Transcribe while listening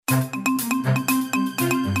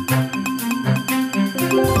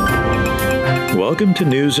Welcome to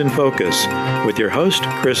News in Focus with your host,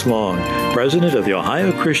 Chris Long, President of the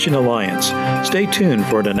Ohio Christian Alliance. Stay tuned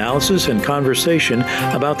for an analysis and conversation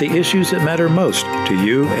about the issues that matter most to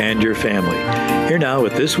you and your family. Here now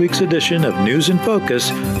with this week's edition of News in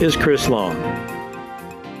Focus is Chris Long.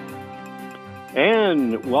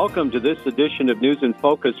 And welcome to this edition of News in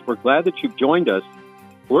Focus. We're glad that you've joined us.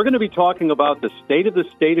 We're going to be talking about the State of the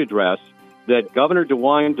State address that Governor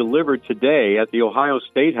DeWine delivered today at the Ohio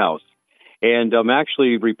State House. And I'm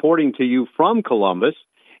actually reporting to you from Columbus.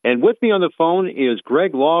 And with me on the phone is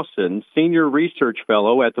Greg Lawson, Senior Research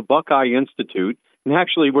Fellow at the Buckeye Institute. And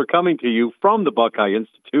actually, we're coming to you from the Buckeye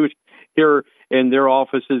Institute here in their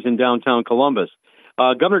offices in downtown Columbus.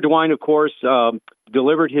 Governor DeWine, of course,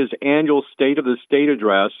 delivered his annual State of the State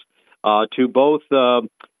address to both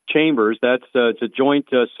chambers. It's a joint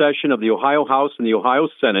session of the Ohio House and the Ohio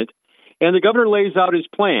Senate. And the governor lays out his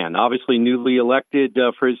plan, obviously newly elected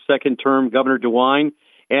for his second term, Governor DeWine,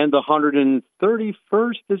 and the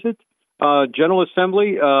 131st, is it, General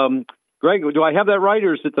Assembly? Greg, do I have that right,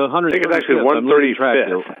 or is it the 135th? I think it's actually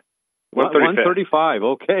 135th. 135,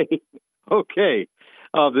 okay.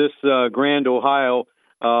 This Grand Ohio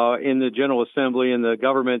in the General Assembly and the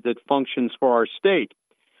government that functions for our state.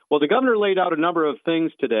 Well, the governor laid out a number of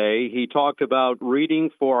things today. He talked about reading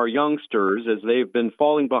for our youngsters as they've been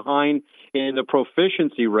falling behind in the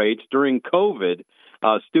proficiency rates during COVID.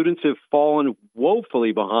 Students have fallen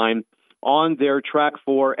woefully behind on their track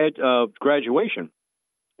for graduation.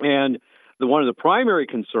 And one of the primary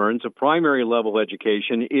concerns of primary level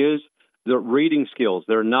education is the reading skills.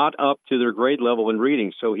 They're not up to their grade level in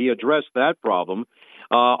reading. So he addressed that problem.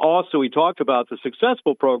 Also, he talked about the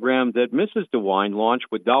successful program that Mrs. DeWine launched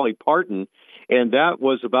with Dolly Parton, and that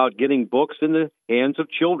was about getting books in the hands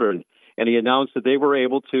of children. And he announced that they were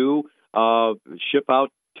able to ship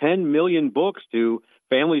out 10 million books to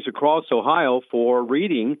families across Ohio for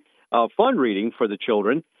reading, fun reading for the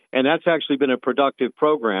children, and that's actually been a productive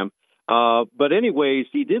program. But anyways,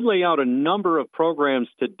 he did lay out a number of programs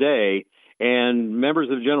today, and members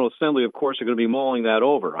of the General Assembly, of course, are going to be mulling that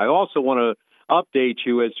over. I also want to update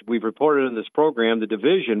you, as we've reported in this program, the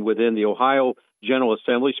division within the Ohio General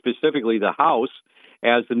Assembly, specifically the House,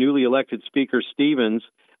 as the newly elected Speaker Stevens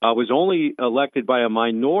was only elected by a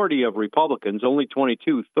minority of Republicans, only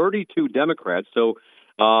 22, 32 Democrats. So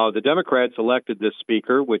the Democrats elected this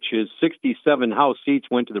Speaker, which is 67 House seats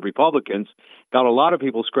went to the Republicans, got a lot of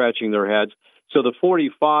people scratching their heads. So the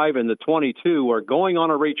 45 and the 22 are going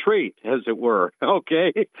on a retreat, as it were,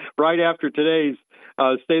 okay? Right after today's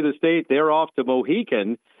State of the State, they're off to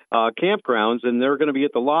Mohican campgrounds, and they're going to be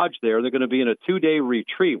at the lodge there. They're going to be in a 2-day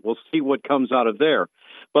retreat. We'll see what comes out of there.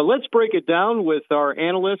 But let's break it down with our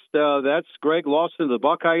analyst. That's Greg Lawson of the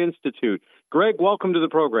Buckeye Institute. Greg, welcome to the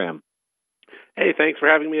program. Hey, thanks for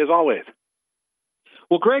having me, as always.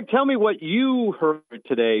 Well, Greg, tell me what you heard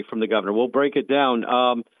today from the governor. We'll break it down.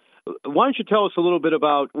 Why don't you tell us a little bit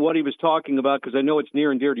about what he was talking about, because I know it's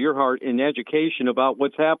near and dear to your heart in education, about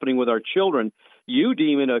what's happening with our children. You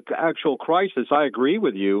deem it an actual crisis, I agree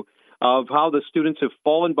with you, of how the students have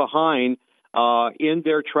fallen behind in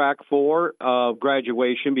their track for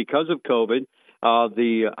graduation because of COVID,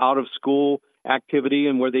 the out-of-school activity,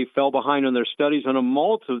 and where they fell behind on their studies on a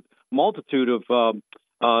multitude of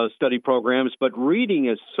study programs. But reading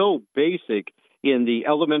is so basic in the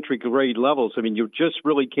elementary grade levels. I mean, you just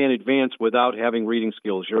really can't advance without having reading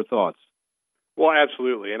skills. Your thoughts? Well,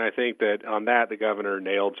 absolutely. And I think that on that, the governor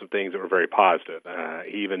nailed some things that were very positive.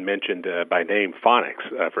 He even mentioned by name phonics,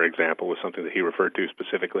 for example, was something that he referred to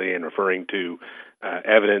specifically, and referring to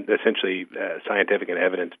essentially scientific and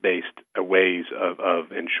evidence-based ways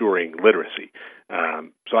of ensuring literacy.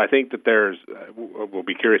 So I think that we'll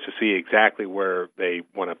be curious to see exactly where they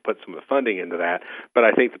want to put some of the funding into that, but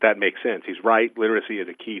I think that makes sense. He's right. Literacy is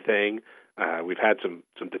a key thing. We've had some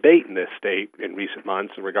debate in this state in recent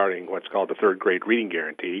months regarding what's called the third grade reading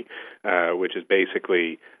guarantee, which is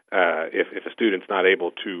basically if a student's not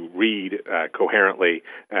able to read coherently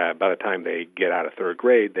by the time they get out of third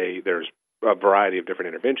grade, there's a variety of different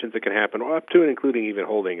interventions that can happen, up to and including even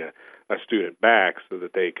holding a student back so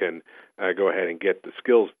that they can go ahead and get the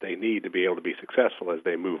skills they need to be able to be successful as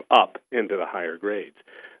they move up into the higher grades.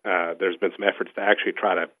 There's been some efforts to actually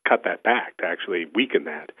try to cut that back, to actually weaken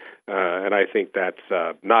that. And I think that's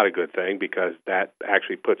not a good thing, because that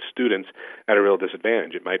actually puts students at a real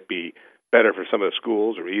disadvantage. It might be better for some of the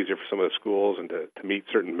schools or easier for some of the schools, and to meet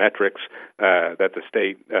certain metrics that the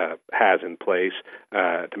state has in place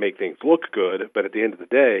to make things look good. But at the end of the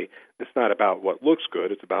day, it's not about what looks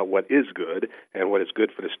good. It's about what is good and what is good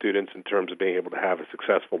for the students in terms of being able to have a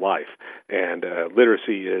successful life. And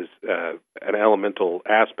literacy is an elemental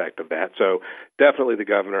aspect of that. So definitely the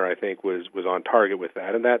governor, I think, was on target with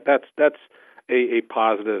that. And that's a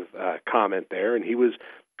positive comment there. And he was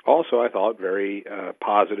also, I thought, very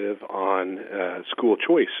positive on school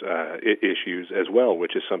choice issues as well,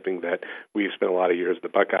 which is something that we've spent a lot of years at the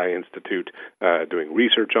Buckeye Institute doing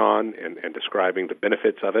research on and describing the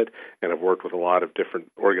benefits of it, and have worked with a lot of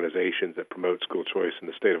different organizations that promote school choice in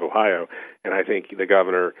the state of Ohio. And I think the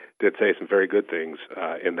governor did say some very good things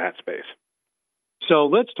in that space. So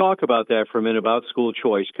let's talk about that for a minute, about school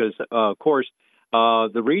choice, because, of course,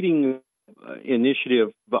 the reading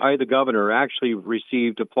initiative by the governor actually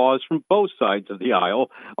received applause from both sides of the aisle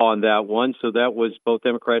on that one. So that was both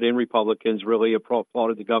Democrat and Republicans really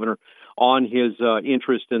applauded the governor on his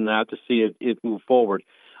interest in that to see it move forward.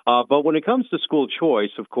 But when it comes to school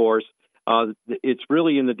choice, of course, it's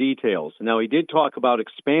really in the details. Now, he did talk about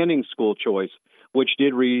expanding school choice, which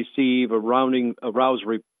did receive a rousing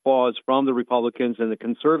applause from the Republicans and the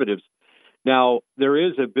conservatives. Now, there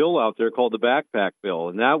is a bill out there called the Backpack Bill,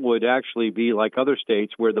 and that would actually be like other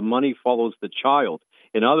states where the money follows the child.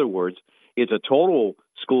 In other words, it's a total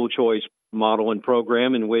school choice model and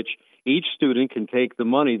program in which each student can take the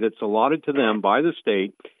money that's allotted to them by the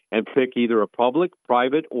state and pick either a public,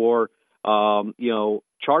 private, or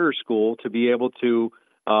charter school to be able to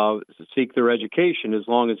seek their education, as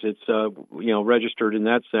long as it's registered in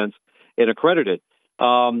that sense and accredited.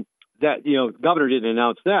 That governor didn't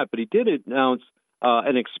announce that, but he did announce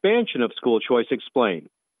an expansion of school choice. Explain.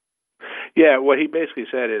 Yeah, what he basically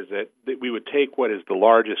said is that we would take what is the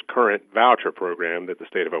largest current voucher program that the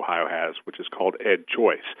state of Ohio has, which is called Ed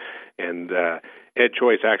Choice. And Ed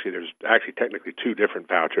Choice, there's technically two different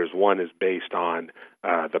vouchers. One is based on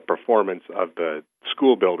the performance of the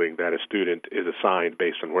school building that a student is assigned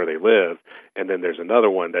based on where they live. And then there's another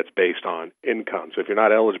one that's based on income. So if you're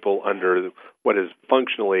not eligible under what is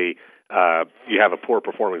functionally, you have a poor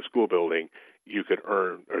performing school building, you could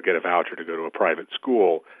earn or get a voucher to go to a private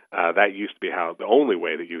school. That used to be the only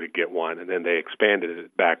way that you could get one, and then they expanded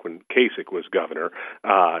it back when Kasich was governor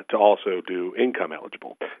to also do income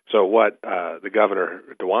eligible. So what the Governor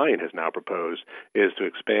DeWine has now proposed is to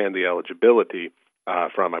expand the eligibility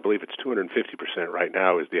from, I believe it's 250% right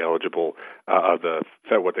now is the eligible of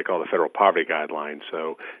what they call the federal poverty guidelines.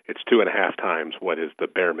 So it's 2.5 times what is the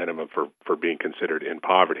bare minimum for being considered in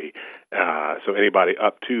poverty. So anybody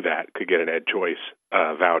up to that could get an Ed Choice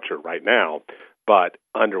voucher right now. But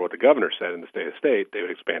under what the governor said in the state, they would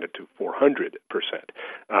expand it to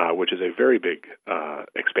 400%, which is a very big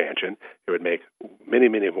expansion. It would make many,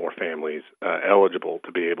 many more families eligible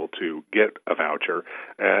to be able to get a voucher.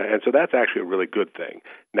 And so that's actually a really good thing.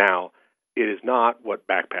 Now, it is not what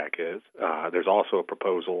Backpack is. There's also a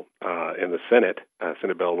proposal in the Senate,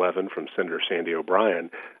 Senate Bill 11 from Senator Sandy O'Brien,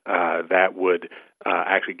 that would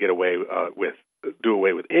actually do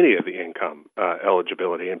away with any of the income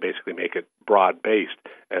eligibility and basically make it broad-based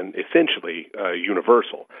and essentially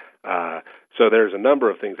universal. So there's a number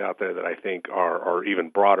of things out there that I think are even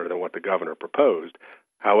broader than what the governor proposed.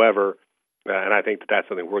 However, and I think that's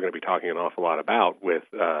something we're going to be talking an awful lot about with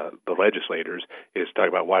the legislators, is talk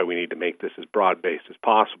about why we need to make this as broad-based as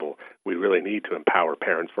possible. We really need to empower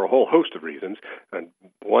parents for a whole host of reasons, and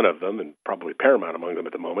one of them, and probably paramount among them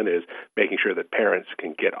at the moment, is making sure that parents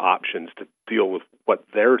can get options to deal with what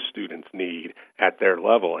their students need at their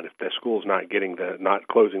level. And if the school's not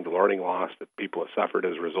closing the learning loss that people have suffered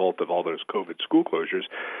as a result of all those COVID school closures,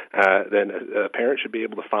 then a parent should be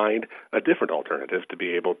able to find a different alternative to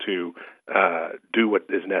be able to do what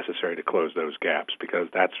is necessary to close those gaps, because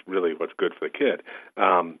that's really what's good for the kid.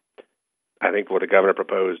 I think what the governor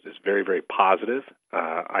proposed is very, very positive.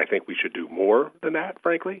 I think we should do more than that,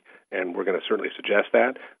 frankly, and we're going to certainly suggest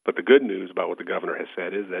that. But the good news about what the governor has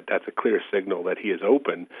said is that that's a clear signal that he is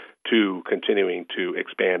open to continuing to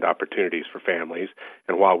expand opportunities for families.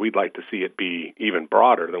 And while we'd like to see it be even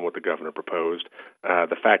broader than what the governor proposed,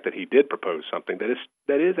 the fact that he did propose something that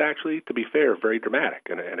is actually, to be fair, very dramatic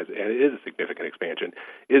and it is a significant expansion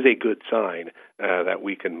is a good sign that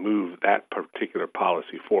we can move that particular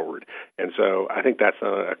policy forward. And so I think that's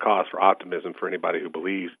a cause for optimism for anybody who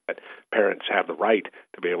believes that parents have the right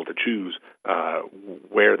to be able to choose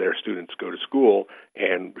where their students go to school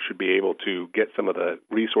and should be able to get some of the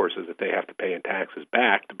resources that they have to pay in taxes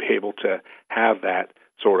back to be able to have that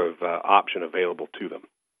sort of option available to them.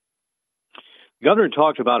 The governor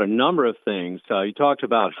talked about a number of things. He talked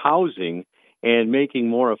about housing and making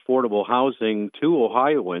more affordable housing to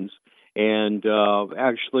Ohioans, and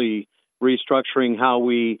actually restructuring how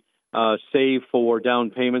we save for down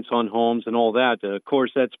payments on homes and all that. Of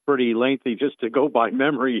course, that's pretty lengthy just to go by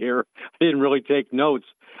memory here. I didn't really take notes,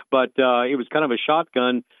 but it was kind of a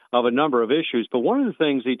shotgun of a number of issues. But one of the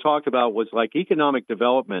things he talked about was like economic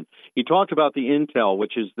development. He talked about the Intel,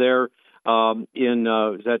 which is there in,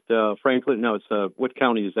 is that Franklin? No, it's, what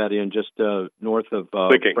county is that in? Just north of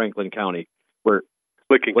Franklin County. Where?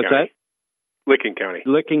 Licking What's County. that? Licking County.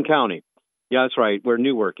 Licking County. Yeah, that's right, where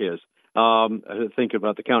Newark is. Think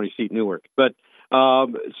about the county seat, Newark. But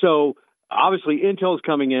so obviously Intel's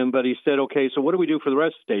coming in, but he said, okay, so what do we do for the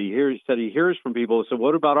rest of the state? He said he hears from people. So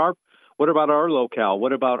what about our locale?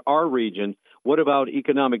 What about our region? What about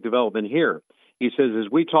economic development here? He says,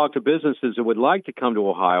 as we talk to businesses that would like to come to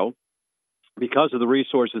Ohio because of the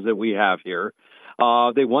resources that we have here,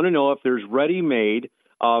 they want to know if there's ready-made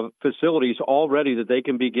facilities already that they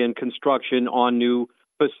can begin construction on new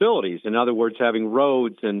facilities. In other words, having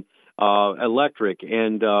roads and electric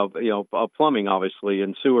and plumbing, obviously,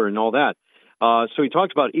 and sewer and all that. So he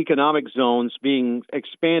talked about economic zones being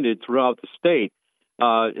expanded throughout the state.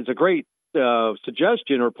 It's a great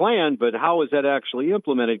suggestion or plan, but how is that actually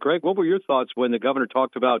implemented? Greg, what were your thoughts when the governor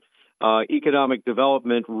talked about economic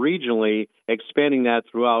development regionally, expanding that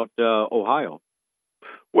throughout Ohio?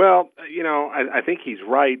 Well, I think he's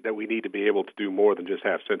right that we need to be able to do more than just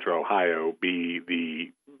have Central Ohio be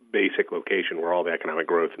the basic location where all the economic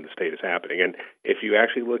growth in the state is happening. And if you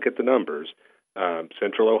actually look at the numbers,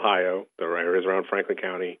 Central Ohio, the areas around Franklin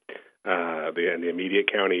County, the immediate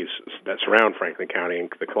counties that surround Franklin County and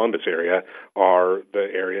the Columbus area are the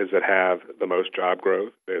areas that have the most job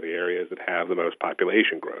growth. They're the areas that have the most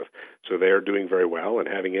population growth. So they're doing very well, and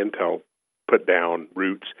having Intel put down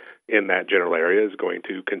roots in that general area is going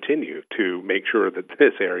to continue to make sure that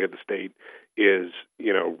this area of the state is,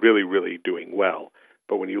 really, really doing well.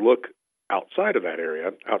 But when you look outside of that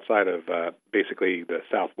area, outside of basically the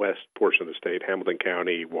southwest portion of the state, Hamilton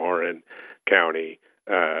County, Warren County,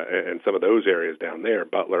 and some of those areas down there,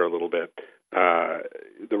 Butler a little bit,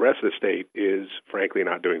 the rest of the state is frankly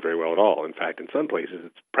not doing very well at all. In fact, in some places,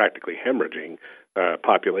 it's practically hemorrhaging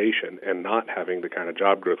population and not having the kind of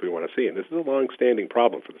job growth we want to see. And this is a long-standing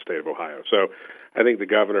problem for the state of Ohio. So I think the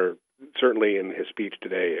governor certainly in his speech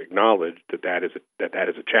today acknowledged that is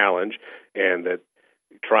a challenge, and that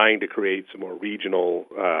trying to create some more regional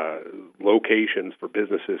locations for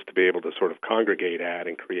businesses to be able to sort of congregate at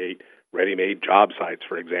and create ready-made job sites,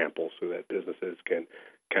 for example, so that businesses can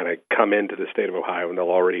kind of come into the state of Ohio and they'll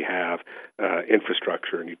already have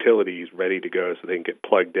infrastructure and utilities ready to go so they can get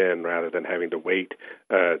plugged in rather than having to wait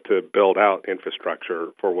to build out infrastructure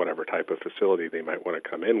for whatever type of facility they might want to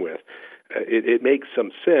come in with. It makes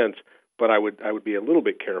some sense, but I would be a little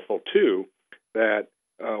bit careful, too, that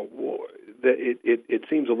it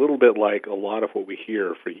seems a little bit like a lot of what we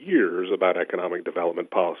hear for years about economic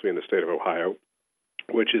development policy in the state of Ohio,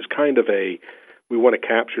 which is kind of we want to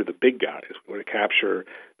capture the big guys. We want to capture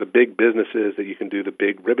the big businesses that you can do the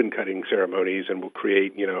big ribbon-cutting ceremonies and will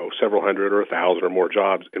create, several hundred or 1,000 or more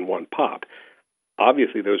jobs in one pop.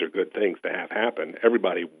 Obviously, those are good things to have happen.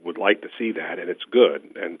 Everybody would like to see that, and it's good.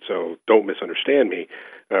 And so don't misunderstand me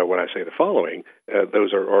when I say the following.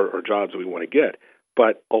 Those are jobs that we want to get.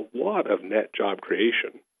 But a lot of net job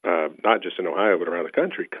creation, not just in Ohio but around the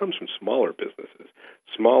country, comes from smaller businesses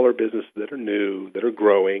that are new, that are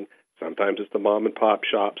growing. Sometimes it's the mom-and-pop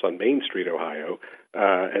shops on Main Street, Ohio,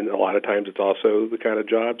 and a lot of times it's also the kind of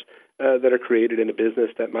jobs that are created in a business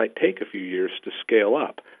that might take a few years to scale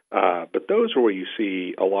up. But those are where you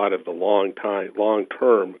see a lot of the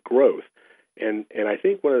long-term growth. And I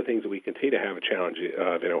think one of the things that we continue to have a challenge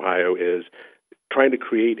of in Ohio is trying to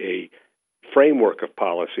create a framework of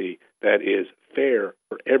policy that is fair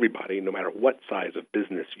for everybody, no matter what size of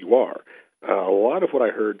business you are. A lot of what I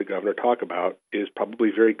heard the governor talk about is probably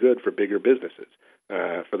very good for bigger businesses,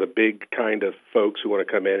 for the big kind of folks who want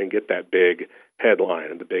to come in and get that big headline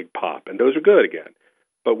and the big pop. And those are good again.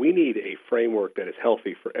 But we need a framework that is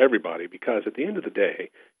healthy for everybody, because at the end of the day,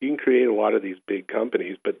 you can create a lot of these big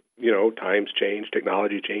companies, but, times change,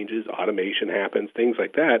 technology changes, automation happens, things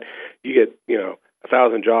like that. You get,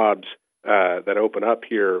 1,000 jobs that open up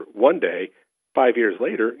here one day. 5 years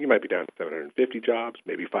later, you might be down to 750 jobs,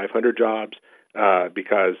 maybe 500 jobs,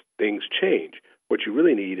 because things change. What you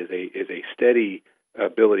really need is a steady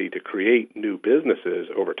ability to create new businesses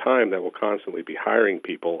over time that will constantly be hiring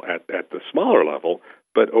people at the smaller level.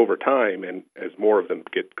 But over time, and as more of them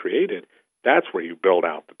get created, that's where you build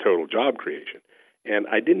out the total job creation. And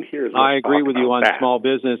I didn't hear as much I agree with you on that. Small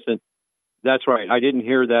business, and That's right. I didn't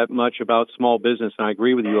hear that much about small business, and I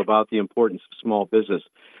agree with you about the importance of small business.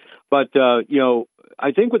 But,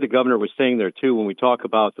 I think what the governor was saying there, too, when we talk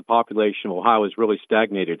about the population of Ohio is really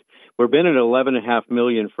stagnated. We've been at 11.5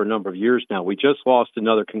 million for a number of years now. We just lost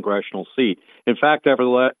another congressional seat. In fact,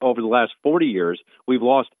 over the last 40 years, we've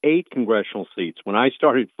lost 8 congressional seats. When I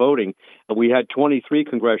started voting, we had 23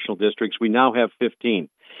 congressional districts. We now have 15.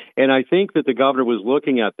 And I think that the governor was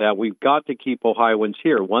looking at that. We've got to keep Ohioans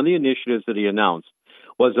here. One of the initiatives that he announced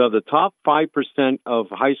was of the top 5% of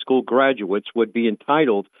high school graduates would be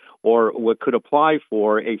entitled or could apply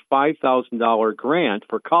for a $5,000 grant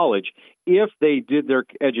for college if they did their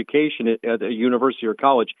education at a university or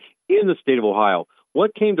college in the state of Ohio.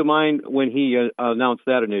 What came to mind when he announced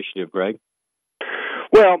that initiative, Greg?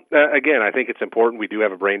 Well, again, I think it's important. We do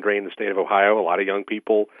have a brain drain in the state of Ohio. A lot of young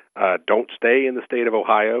people don't stay in the state of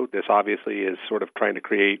Ohio. This obviously is sort of trying to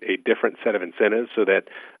create a different set of incentives so that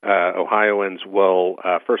Ohioans will,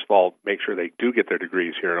 first of all, make sure they do get their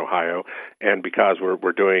degrees here in Ohio. And because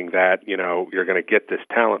we're doing that, you're going to get this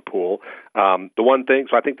talent pool. The one thing,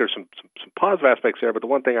 so I think there's some positive aspects there, but the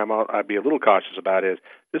one thing I'd be a little cautious about is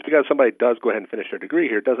just because somebody does go ahead and finish their degree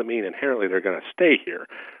here doesn't mean inherently they're going to stay here,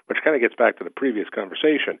 which kind of gets back to the previous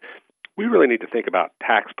conversation. We really need to think about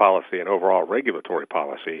tax policy and overall regulatory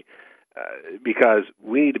policy because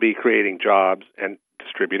we need to be creating jobs and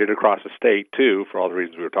distributed across the state, too, for all the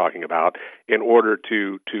reasons we were talking about, in order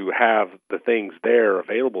to have the things there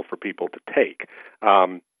available for people to take.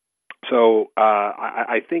 So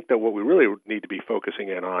I think that what we really need to be focusing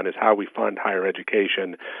in on is how we fund higher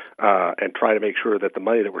education and try to make sure that the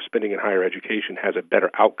money that we're spending in higher education has a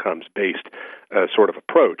better outcomes-based sort of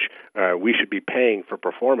approach. We should be paying for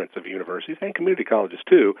performance of universities and community colleges,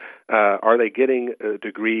 too. Are they getting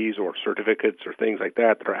degrees or certificates or things like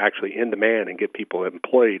that are actually in demand and get people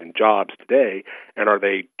employed in jobs today? And are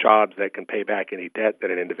they jobs that can pay back any debt that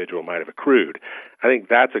an individual might have accrued? I think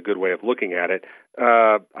that's a good way of looking at it.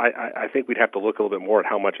 I think we'd have to look a little bit more at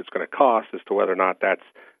how much it's going to cost as to whether or not that's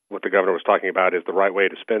what the governor was talking about is the right way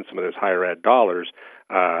to spend some of those higher ed dollars.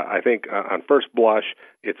 I think on first blush,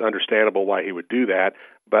 it's understandable why he would do that.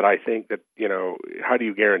 But I think that, how do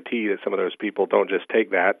you guarantee that some of those people don't just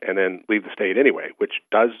take that and then leave the state anyway, which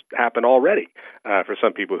does happen already for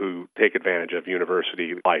some people who take advantage of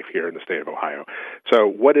university life here in the state of Ohio. So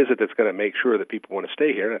what is it that's going to make sure that people want to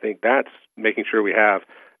stay here? And I think that's making sure we have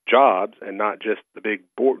jobs and not just the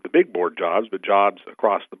big board jobs, but jobs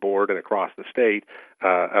across the board and across the state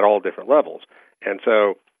at all different levels. And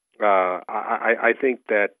so I think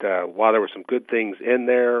that while there were some good things in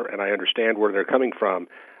there, and I understand where they're coming from,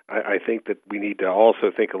 I think that we need to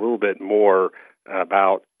also think a little bit more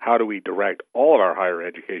about how do we direct all of our higher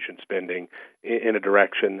education spending in a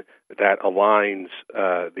direction that aligns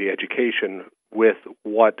the education with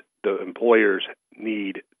what the employers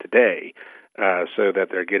need today. So that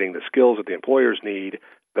they're getting the skills that the employers need.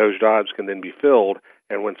 Those jobs can then be filled,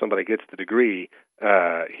 and when somebody gets the degree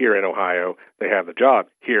here in Ohio, they have the job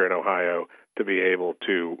here in Ohio to be able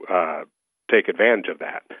to take advantage of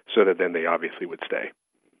that, so that then they obviously would stay.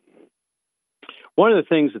 One of the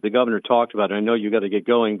things that the governor talked about, and I know you got to get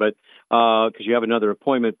going, but because you have another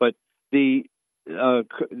appointment, but the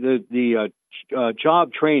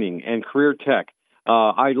job training and career tech.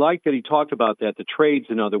 I like that he talked about that, the trades,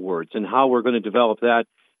 in other words, and how we're going to develop that.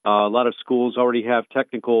 A lot of schools already have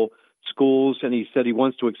technical schools, and he said he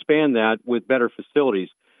wants to expand that with better facilities.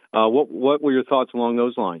 What were your thoughts along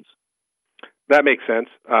those lines? That makes sense.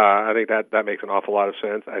 I think that makes an awful lot of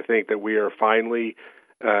sense. I think that we are finally,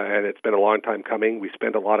 and it's been a long time coming, we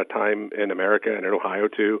spend a lot of time in America and in Ohio,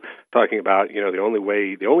 too, talking about,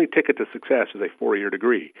 the only ticket to success is a 4-year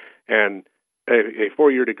degree. And a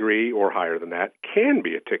 4-year degree or higher than that can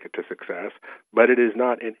be a ticket to success, but it is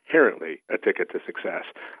not inherently a ticket to success.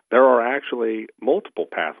 There are actually multiple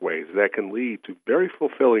pathways that can lead to very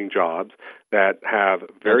fulfilling jobs that have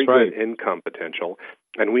very good income potential,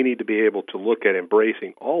 and we need to be able to look at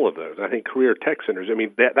embracing all of those. I think career tech centers,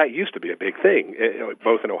 that used to be a big thing,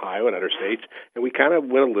 both in Ohio and other states, and we kind of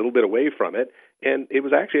went a little bit away from it, and it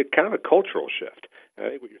was actually kind of a cultural shift. I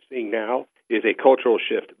think what you're seeing now is a cultural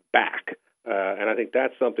shift back. And I think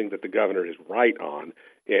that's something that the governor is right on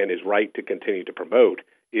and is right to continue to promote,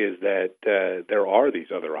 is that there are these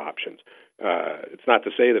other options. It's not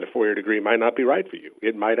to say that a four-year degree might not be right for you.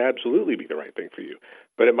 It might absolutely be the right thing for you,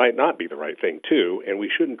 but it might not be the right thing too, and we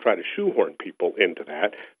shouldn't try to shoehorn people into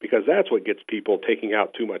that, because that's what gets people taking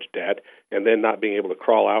out too much debt and then not being able to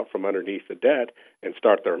crawl out from underneath the debt and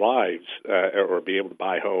start their lives or be able to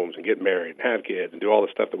buy homes and get married and have kids and do all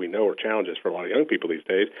the stuff that we know are challenges for a lot of young people these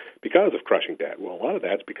days because of crushing debt. Well, a lot of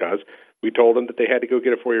that's because we told them that they had to go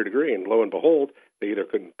get a four-year degree, and lo and behold, they either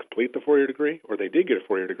couldn't complete the four-year degree or they did get a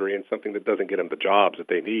four-year degree in something that doesn't get them the jobs that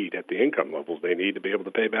they need at the income levels they need to be able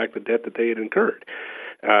to pay back the debt that they had incurred.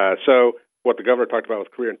 So what the governor talked about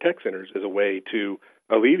with career and tech centers is a way to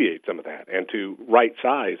alleviate some of that and to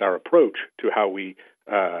right-size our approach to how we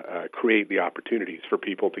create the opportunities for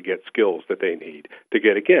people to get skills that they need to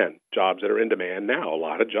get, again, jobs that are in demand now. A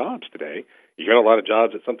lot of jobs today. You got a lot of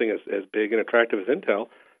jobs at something as big and attractive as Intel.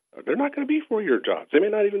 They're not going to be four-year jobs. They may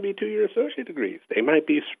not even be two-year associate degrees. They might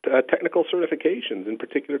be technical certifications in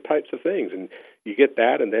particular types of things. And you get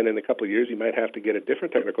that, and then in a couple of years you might have to get a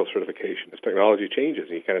different technical certification as technology changes,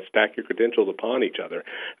 and you kind of stack your credentials upon each other.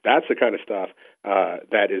 That's the kind of stuff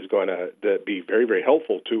that is going to be very, very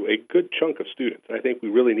helpful to a good chunk of students. I think we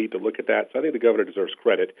really need to look at that. So I think the governor deserves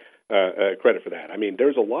credit for that. I mean,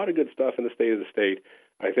 there's a lot of good stuff in the state of the state.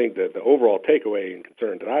 I think that the overall takeaway and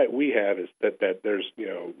concern that we have is that there's,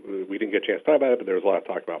 we didn't get a chance to talk about it, but there was a lot of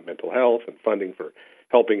talk about mental health and funding for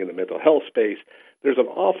helping in the mental health space. There's an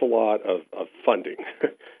awful lot of funding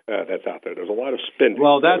that's out there. There's a lot of spending.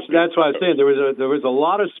 Well, that's what I was saying. There was a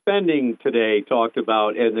lot of spending today talked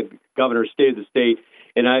about in the governor's State of the State,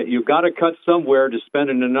 and you've got to cut somewhere to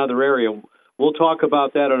spend in another area. We'll talk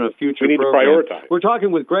about that on a future program. We need to prioritize. We're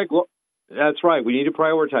talking with Greg. That's right. We need to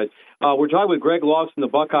prioritize. We're talking with Greg Lawson, the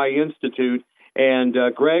Buckeye Institute. And,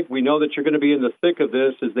 Greg, we know that you're going to be in the thick of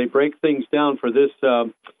this as they break things down for this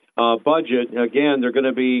budget. Again, they're going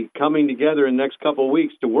to be coming together in the next couple of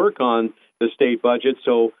weeks to work on the state budget.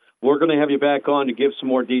 So we're going to have you back on to give some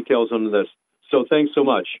more details on this. So thanks so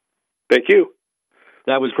much. Thank you.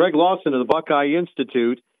 That was Greg Lawson of the Buckeye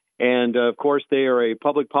Institute. And, of course, they are a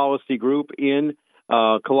public policy group in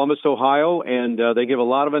Columbus, Ohio, and they give a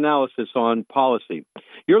lot of analysis on policy.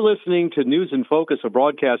 You're listening to News in Focus, a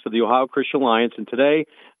broadcast of the Ohio Christian Alliance, and today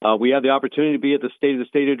we had the opportunity to be at the State of the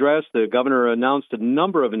State address. The governor announced a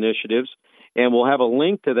number of initiatives, and we'll have a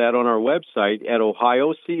link to that on our website at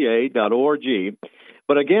ohioca.org.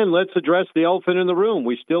 But again, let's address the elephant in the room.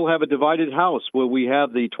 We still have a divided House where we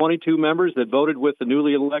have the 22 members that voted with the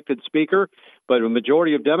newly elected Speaker, but a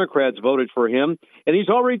majority of Democrats voted for him, and he's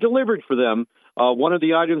already delivered for them. One of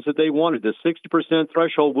the items that they wanted, the 60%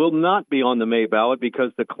 threshold, will not be on the May ballot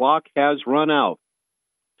because the clock has run out.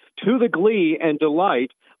 To the glee and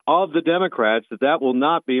delight of the Democrats, that will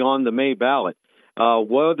not be on the May ballot.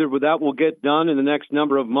 Whether that will get done in the next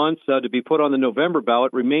number of months to be put on the November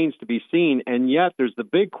ballot remains to be seen. And yet there's the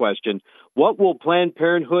big question, what will Planned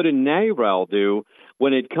Parenthood and NARAL do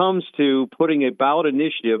when it comes to putting a ballot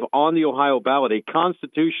initiative on the Ohio ballot, a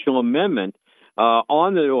constitutional amendment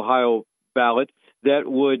on the Ohio ballot that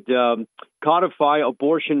would codify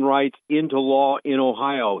abortion rights into law in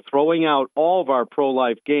Ohio, throwing out all of our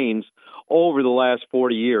pro-life gains over the last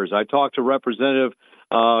 40 years. I talked to representatives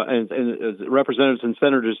and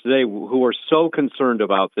senators today who are so concerned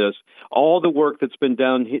about this, all the work that's been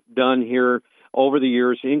done here over the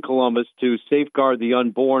years in Columbus to safeguard the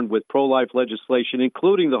unborn with pro-life legislation,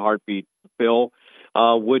 including the heartbeat bill,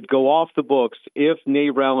 would go off the books if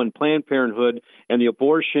NARAL and Planned Parenthood and the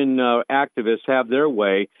abortion activists have their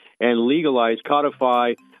way and legalize,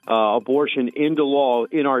 codify abortion into law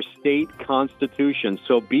in our state constitution.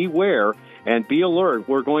 So beware and be alert.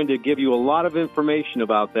 We're going to give you a lot of information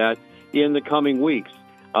about that in the coming weeks.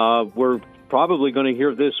 We're probably going to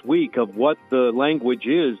hear this week of what the language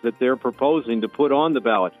is that they're proposing to put on the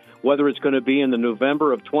ballot, whether it's going to be in the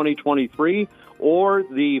November of 2023 or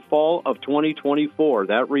the fall of 2024.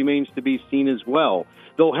 That remains to be seen as well.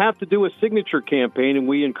 They'll have to do a signature campaign, and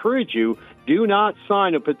we encourage you, do not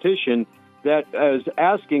sign a petition that is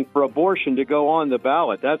asking for abortion to go on the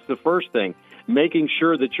ballot. That's the first thing. Making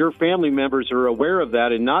sure that your family members are aware of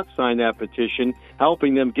that and not sign that petition,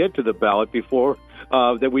 helping them get to the ballot before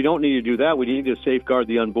that we don't need to do that. We need to safeguard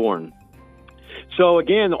the unborn. So,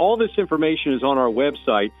 again, all this information is on our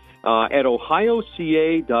website at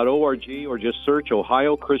ohioca.org, or just search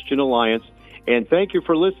Ohio Christian Alliance. And thank you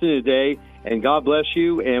for listening today, and God bless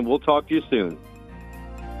you, and we'll talk to you soon.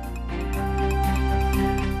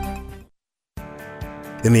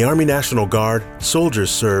 In the Army National Guard,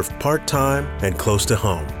 soldiers serve part-time and close to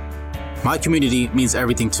home. My community means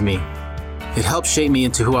everything to me. It helped shape me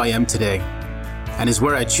into who I am today, and is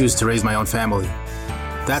where I choose to raise my own family.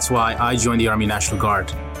 That's why I joined the Army National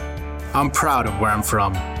Guard. I'm proud of where I'm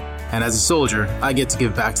from, and as a soldier, I get to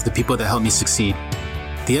give back to the people that helped me succeed.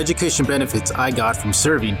 The education benefits I got from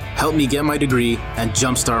serving helped me get my degree and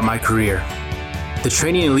jumpstart my career. The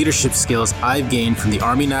training and leadership skills I've gained from the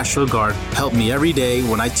Army National Guard help me every day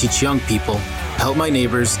when I teach young people, help my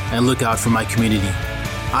neighbors, and look out for my community.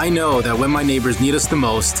 I know that when my neighbors need us the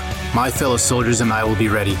most, my fellow soldiers and I will be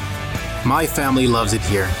ready. My family loves it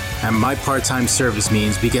here, and my part-time service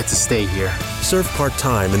means we get to stay here. Serve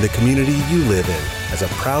part-time in the community you live in as a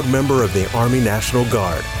proud member of the Army National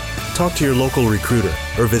Guard. Talk to your local recruiter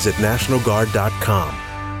or visit nationalguard.com.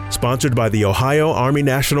 Sponsored by the Ohio Army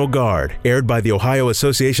National Guard, aired by the Ohio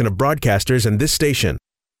Association of Broadcasters and this station.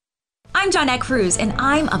 I'm Johnette Cruz, and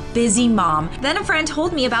I'm a busy mom. Then a friend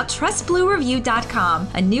told me about TrustBlueReview.com,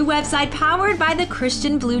 a new website powered by the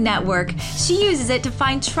Christian Blue Network. She uses it to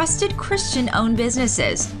find trusted Christian-owned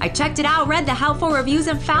businesses. I checked it out, read the helpful reviews,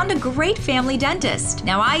 and found a great family dentist.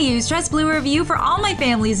 Now I use Trust Blue Review for all my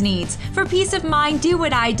family's needs. For peace of mind, do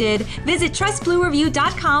what I did. Visit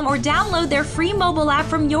TrustBlueReview.com or download their free mobile app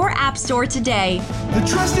from your app store today. The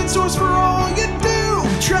trusted source for all you do.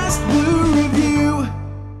 Trust Blue Review.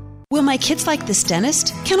 Will my kids like this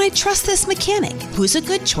dentist? Can I trust this mechanic? Who's a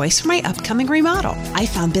good choice for my upcoming remodel? I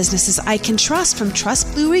found businesses I can trust from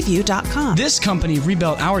TrustBlueReview.com. This company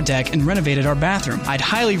rebuilt our deck and renovated our bathroom. I'd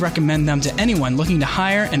highly recommend them to anyone looking to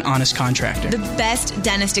hire an honest contractor. The best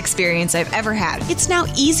dentist experience I've ever had. It's now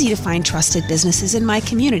easy to find trusted businesses in my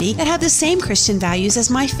community that have the same Christian values as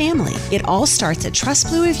my family. It all starts at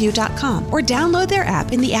TrustBlueReview.com or download their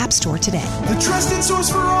app in the App Store today. The trusted source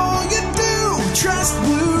for all you do. Trust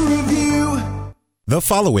Blue Review. The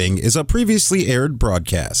following is a previously aired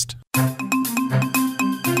broadcast.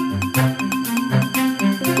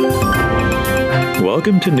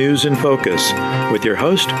 Welcome to News in Focus with your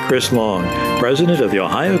host, Chris Long, President of the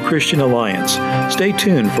Ohio Christian Alliance. Stay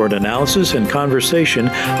tuned for an analysis and conversation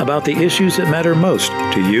about the issues that matter most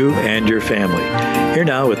to you and your family. Here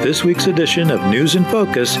now with this week's edition of News in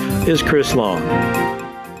Focus is Chris Long.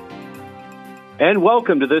 And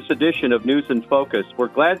welcome to this edition of News in Focus. We're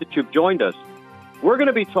glad that you've joined us. We're going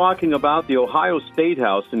to be talking about the Ohio State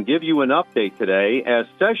House and give you an update today as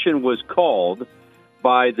session was called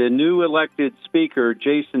by the new elected Speaker,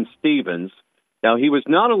 Jason Stephens. Now, he was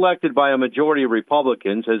not elected by a majority of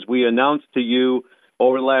Republicans, as we announced to you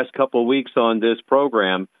over the last couple of weeks on this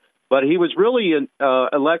program, but he was really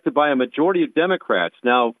elected by a majority of Democrats.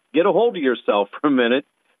 Now, get a hold of yourself for a minute.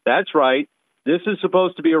 That's right. This is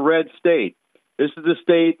supposed to be a red state. This is the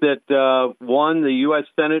state that won the U.S.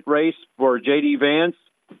 Senate race for J.D. Vance,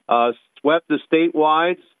 swept the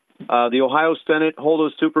statewide. The Ohio Senate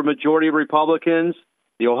holds a supermajority of Republicans.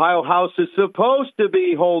 The Ohio House is supposed to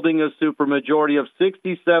be holding a supermajority of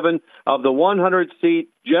 67 of the 100-seat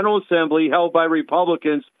General Assembly held by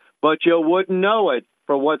Republicans, but you wouldn't know it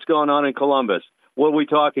for what's going on in Columbus. What are we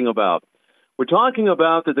talking about? We're talking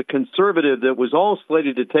about that the conservative that was all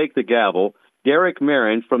slated to take the gavel, Derek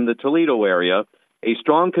Marin from the Toledo area, a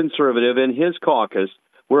strong conservative in his caucus,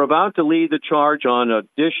 were about to lead the charge on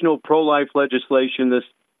additional pro-life legislation, this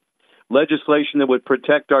legislation that would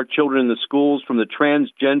protect our children in the schools from the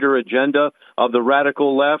transgender agenda of the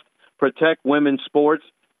radical left, protect women's sports,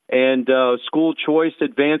 and school choice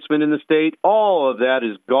advancement in the state. All of that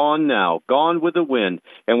is gone now, gone with the wind.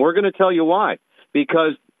 And we're going to tell you why.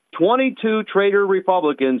 Because 22 traitor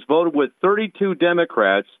Republicans voted with 32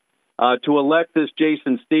 Democrats to elect this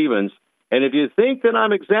Jason Stephens. And if you think that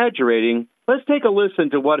I'm exaggerating, let's take a listen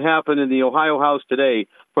to what happened in the Ohio House today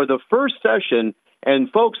for the first session. And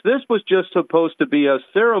folks, this was just supposed to be a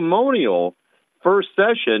ceremonial first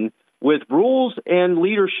session with rules and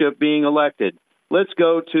leadership being elected. Let's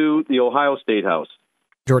go to the Ohio State House.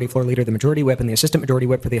 Majority Floor Leader, the Majority Whip, and the Assistant Majority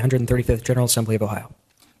Whip for the 135th General Assembly of Ohio.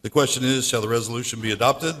 The question is, shall the resolution be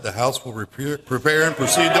adopted? The House will prepare and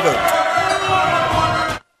proceed to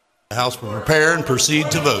vote. The House will prepare and proceed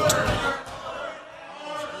to vote.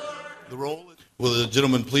 The roll. Will the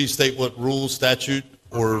gentleman please state what rule, statute,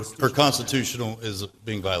 or constitutional is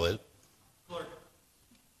being violated?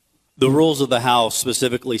 The rules of the House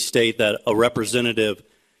specifically state that a representative,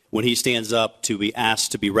 when he stands up to be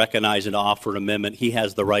asked to be recognized and to offer an amendment, he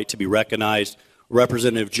has the right to be recognized.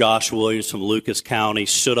 Representative Josh Williams from Lucas County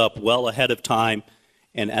stood up well ahead of time,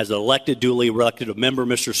 and as an duly elected member,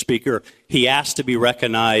 Mr. Speaker, he asked to be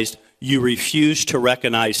recognized. You refused to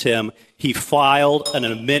recognize him. He filed an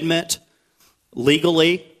amendment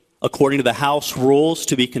legally, according to the House rules,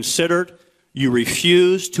 to be considered. You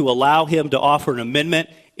refused to allow him to offer an amendment,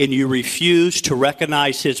 and you refused to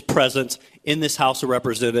recognize his presence in this House of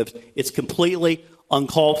Representatives. It's completely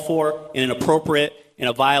uncalled for and inappropriate, in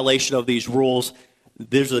a violation of these rules.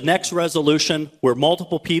 There's the next resolution where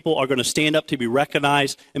multiple people are going to stand up to be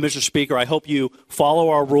recognized. And, Mr. Speaker, I hope you follow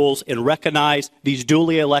our rules and recognize these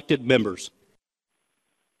duly elected members.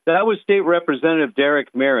 That was State Representative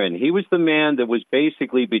Derek Merrin. He was the man that was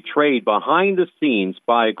basically betrayed behind the scenes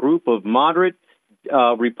by a group of moderate,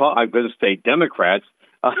 I'm going to say Democrats,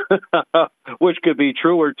 which could be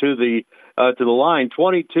truer to the line,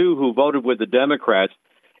 22 who voted with the Democrats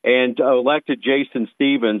and elected Jason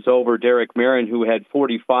Stevens over Derek Merrin, who had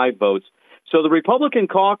 45 votes. So the Republican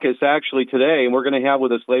caucus actually today, and we're going to have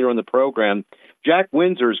with us later on the program, Jack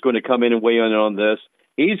Windsor is going to come in and weigh in on this.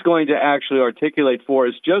 He's going to actually articulate for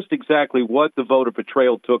us just exactly what the voter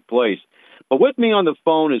betrayal took place. But with me on the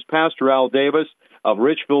phone is Pastor Al Davis of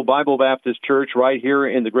Richville Bible Baptist Church right here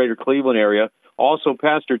in the greater Cleveland area. Also,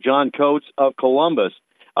 Pastor John Coates of Columbus.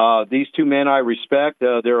 These two men I respect,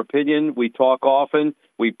 their opinion. We talk often.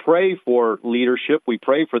 We pray for leadership. We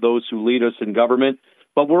pray for those who lead us in government.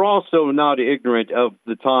 But we're also not ignorant of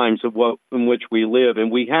the times of in which we live,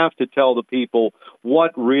 and we have to tell the people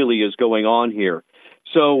what really is going on here.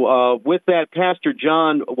 So with that, Pastor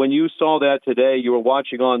John, when you saw that today, you were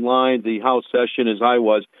watching online the House session as I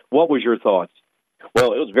was. What was your thoughts?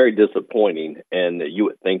 Well, it was very disappointing, and you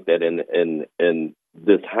would think that in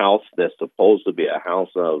this House that's supposed to be a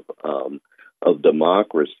house of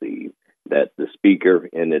democracy, that the Speaker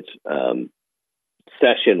in its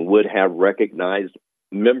session would have recognized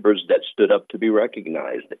members that stood up to be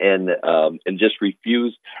recognized, and just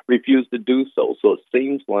refused to do so. So it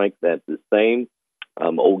seems like that the same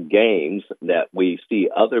old games that we see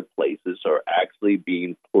other places are actually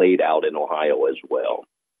being played out in Ohio as well.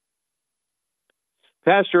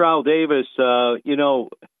 Pastor Al Davis,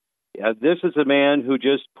 this is a man who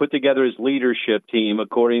just put together his leadership team,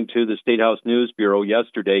 according to the State House News Bureau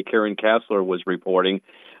yesterday. Karen Kassler was reporting.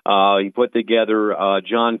 He put together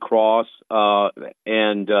John Cross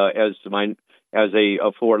and as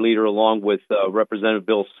a floor leader, along with Representative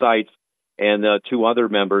Bill Seitz and two other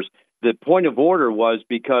members. The point of order was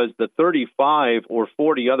because the 35 or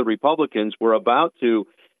 40 other Republicans were about to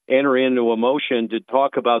enter into a motion to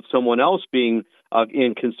talk about someone else being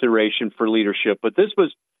in consideration for leadership. But this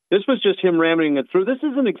was just him ramming it through. This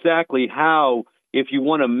isn't exactly how, if you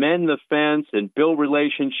want to mend the fence and build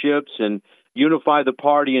relationships and unify the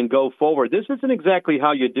party and go forward, this isn't exactly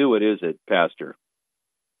how you do it, is it, Pastor?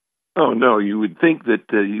 Oh, no, you would think that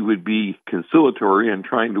you would be conciliatory and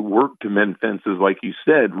trying to work to mend fences, like you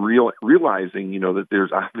said, realizing, that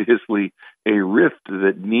there's obviously a rift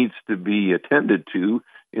that needs to be attended to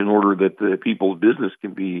in order that the people's business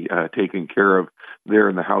can be taken care of there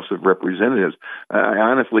in the House of Representatives. I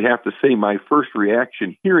honestly have to say my first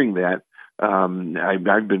reaction hearing that,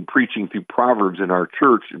 I've been preaching through Proverbs in our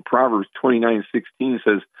church, and Proverbs 29:16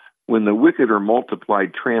 says, "When the wicked are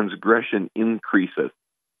multiplied, transgression increaseth."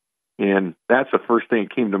 And that's the first thing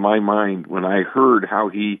that came to my mind when I heard how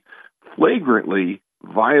he flagrantly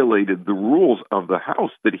violated the rules of the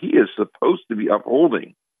House that he is supposed to be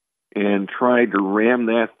upholding, and tried to ram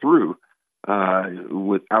that through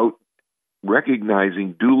without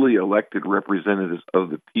recognizing duly elected representatives of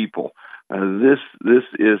the people. This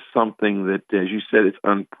is something that, as you said, it's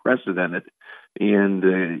unprecedented,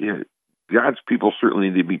 and God's people certainly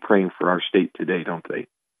need to be praying for our state today, don't they?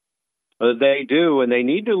 They do, and they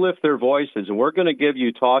need to lift their voices, and we're going to give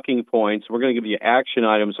you talking points. We're going to give you action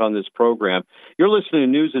items on this program. You're listening to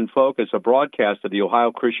News in Focus, a broadcast of the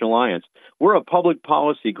Ohio Christian Alliance. We're a public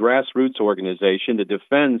policy grassroots organization that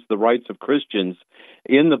defends the rights of Christians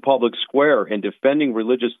in the public square and defending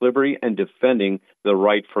religious liberty and defending the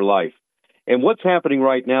right for life. And what's happening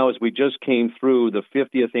right now is we just came through the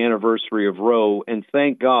 50th anniversary of Roe, and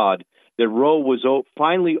thank God that Roe was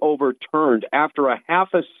finally overturned after a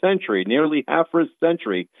half a century, nearly half a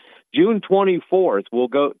century. June 24th,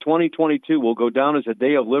 2022, will go down as a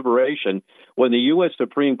day of liberation when the U.S.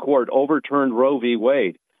 Supreme Court overturned Roe v.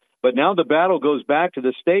 Wade. But now the battle goes back to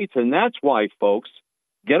the states, and that's why, folks,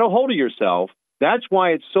 get a hold of yourself. That's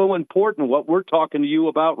why it's so important what we're talking to you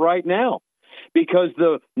about right now, because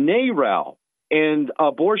the NARAL and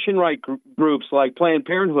abortion right groups like Planned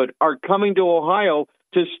Parenthood are coming to Ohio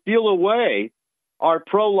to steal away our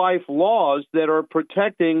pro-life laws that are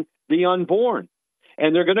protecting the unborn.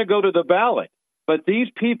 And they're going to go to the ballot. But these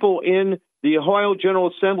people in the Ohio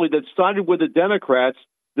General Assembly that sided with the Democrats,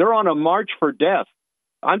 they're on a march for death.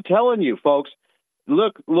 I'm telling you, folks,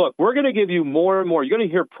 look, we're going to give you more and more. You're going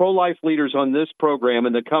to hear pro-life leaders on this program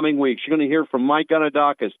in the coming weeks. You're going to hear from Mike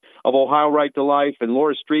Gunadakis of Ohio Right to Life and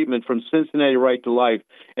Laura Streetman from Cincinnati Right to Life.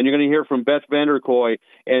 And you're going to hear from Beth Vanderkoy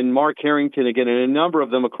and Mark Harrington again, and a number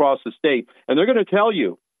of them across the state. And they're going to tell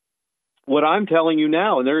you what I'm telling you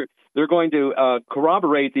now, and they're going to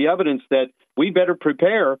corroborate the evidence that we better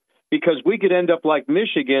prepare, because we could end up like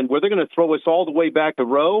Michigan, where they're going to throw us all the way back to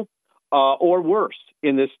Roe, or worse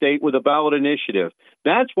in this state with a ballot initiative.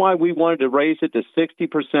 That's why we wanted to raise it to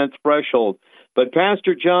 60% threshold. But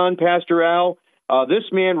Pastor John, Pastor Al, this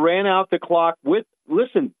man ran out the clock with,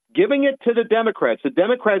 listen, giving it to the Democrats. The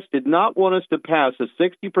Democrats did not want us to pass a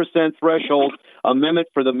 60% threshold amendment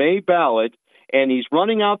for the May ballot, and he's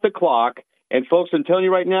running out the clock. And folks, I'm telling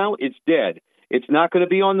you right now, it's dead. It's not going to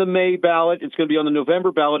be on the May ballot. It's going to be on the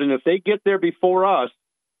November ballot. And if they get there before us,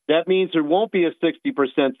 that means there won't be a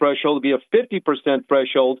 60% threshold. It'll be a 50%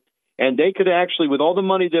 threshold. And they could actually, with all the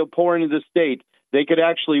money they'll pour into the state, they could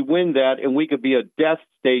actually win that, and we could be a death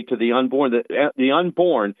state to the unborn. The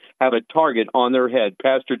unborn have a target on their head.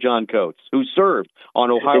 Pastor John Coates, who served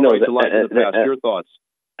on Ohio Right to Life in the past. Your thoughts?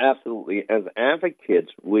 Absolutely. As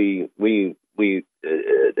advocates, we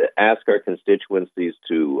ask our constituencies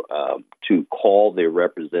to call their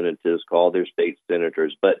representatives, call their state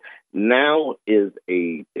senators. But now is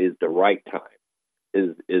the right time,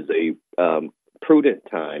 is a prudent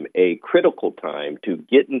time, a critical time to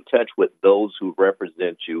get in touch with those who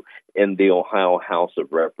represent you in the Ohio House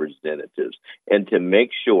of Representatives, and to make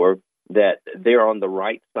sure that they're on the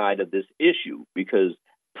right side of this issue, because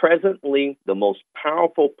presently the most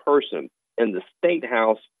powerful person in the State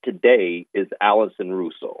House today is Allison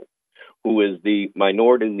Russo, who is the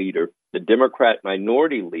minority leader, the Democrat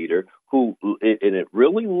minority leader, and it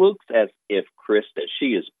really looks as if, Chris, that she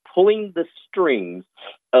is pulling the strings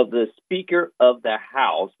of the Speaker of the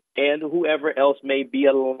House and whoever else may be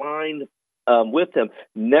aligned with him.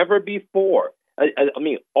 Never before. I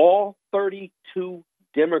mean, all 32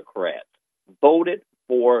 Democrats voted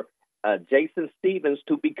for Jason Stephens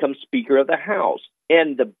to become Speaker of the House.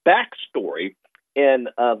 And the backstory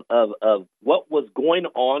of what was going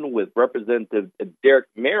on with Representative Derek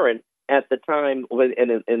Merrin at the time,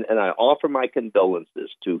 and I offer my condolences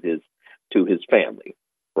to his family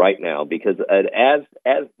right now, because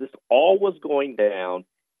as this all was going down,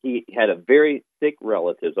 he had a very sick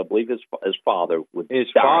relative. I believe his father was dying.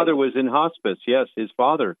 Father was in hospice. Yes, his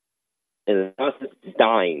father. And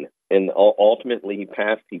dying, and ultimately he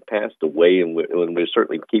passed away, and we're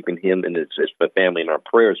certainly keeping him and his family in our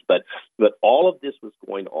prayers. But all of this was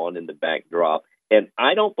going on in the backdrop, and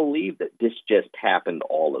I don't believe that this just happened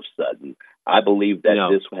all of a sudden. I believe that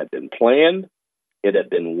this had been planned, it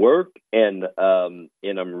had been worked, and I'm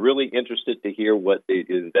really interested to hear what the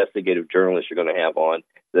investigative journalists are going to have on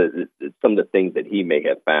some of the things that he may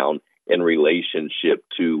have found in relationship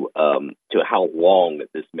to how long that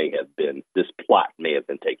this plot may have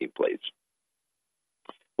been taking place.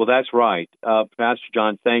 Well, that's right. Pastor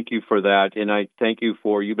John, thank you for that. And I thank you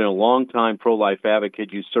you've been a long-time pro-life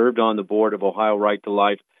advocate. You served on the board of Ohio Right to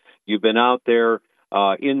Life. You've been out there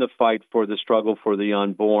in the fight for the struggle for the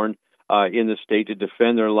unborn in the state to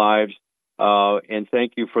defend their lives. And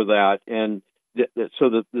thank you for that. And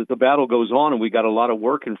so the battle goes on, and we got a lot of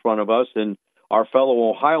work in front of us. And our fellow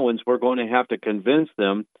Ohioans, we're going to have to convince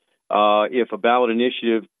them, if a ballot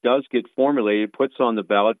initiative does get formulated, puts on the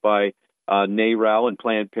ballot by NARAL and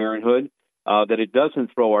Planned Parenthood, that it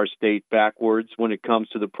doesn't throw our state backwards when it comes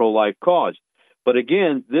to the pro-life cause. But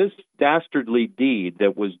again, this dastardly deed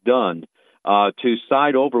that was done to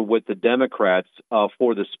side over with the Democrats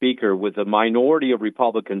for the Speaker, with a minority of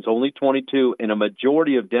Republicans, only 22, and a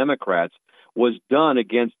majority of Democrats, was done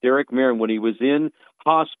against Derek Merrin when he was in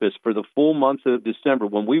hospice for the full month of December.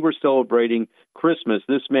 When we were celebrating Christmas,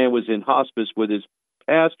 this man was in hospice with his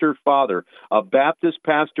pastor father, a Baptist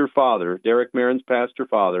pastor father. Derek Merrin's pastor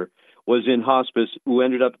father was in hospice, who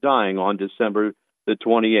ended up dying on December the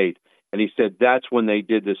 28th. And he said that's when they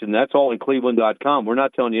did this. And that's all in Cleveland.com. We're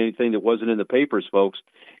not telling you anything that wasn't in the papers, folks.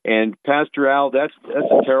 And Pastor Al, that's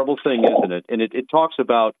a terrible thing, isn't it? And it talks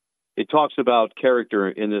about character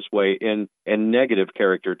in this way, and negative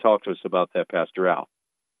character. Talk to us about that, Pastor Al.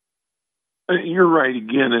 You're right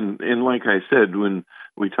again, and like I said, when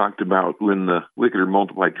we talked about when the wicked are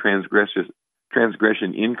multiplied,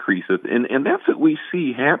 transgression increases, and that's what we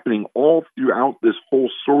see happening all throughout this whole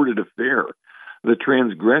sordid affair. The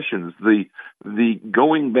transgressions, the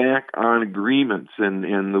going back on agreements,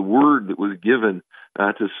 and the word that was given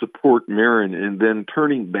to support Merrin, and then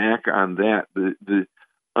turning back on that, the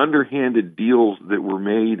underhanded deals that were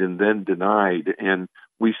made and then denied, and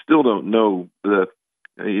we still don't know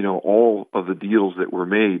all of the deals that were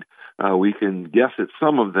made. We can guess at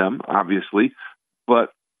some of them, obviously,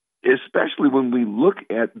 but especially when we look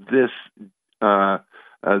at this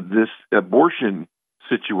abortion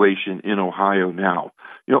situation in Ohio now.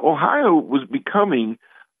 Ohio was becoming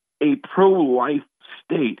a pro-life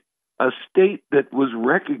state a state that was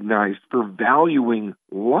recognized for valuing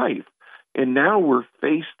life. And now we're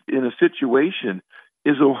faced in a situation.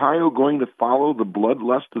 Is Ohio going to follow the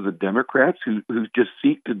bloodlust of the Democrats who just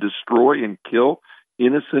seek to destroy and kill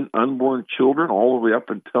innocent unborn children all the way up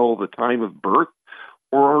until the time of birth?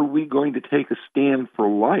 Or are we going to take a stand for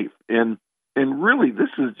life? And really, this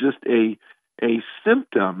is just a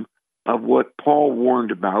symptom of what Paul warned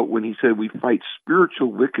about when he said we fight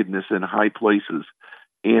spiritual wickedness in high places.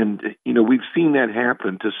 And, we've seen that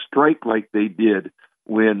happen, to strike like they did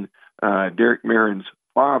when Derek Marin's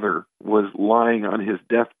father was lying on his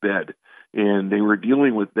deathbed, and they were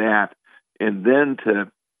dealing with that, and then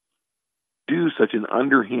to do such an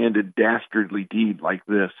underhanded, dastardly deed like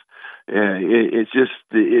this.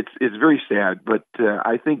 It's very sad, but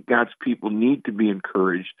I think God's people need to be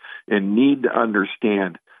encouraged and need to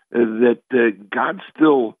understand that God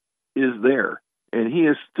still is there, and He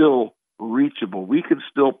is still reachable. We can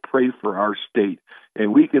still pray for our state,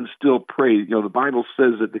 and we can still pray. The Bible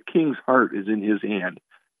says that the king's heart is in His hand,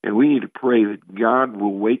 and we need to pray that God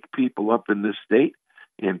will wake people up in this state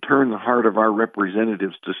and turn the heart of our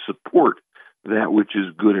representatives to support that which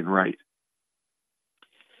is good and right.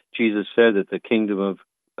 Jesus said that the kingdom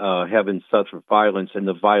of heaven suffereth violence, and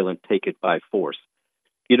the violent take it by force.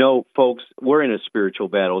 Folks, we're in a spiritual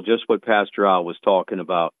battle, just what Pastor Al was talking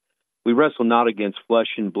about. We wrestle not against flesh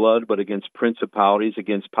and blood, but against principalities,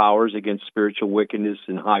 against powers, against spiritual wickedness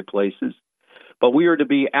in high places. But we are to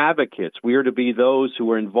be advocates. We are to be those who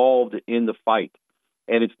are involved in the fight.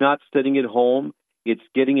 And it's not sitting at home. It's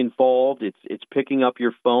getting involved. It's picking up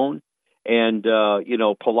your phone and,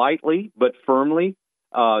 politely but firmly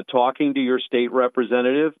talking to your state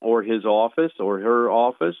representative or his office or her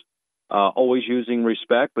office, always using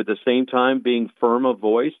respect, but at the same time being firm of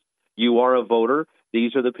voice. You are a voter.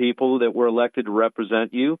 These are the people that were elected to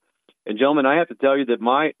represent you. And, gentlemen, I have to tell you that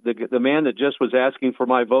the man that just was asking for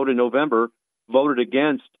my vote in November voted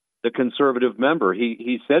against the conservative member.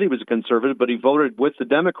 He said he was a conservative, but he voted with the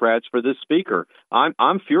Democrats for this speaker.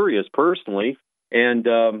 I'm furious personally, and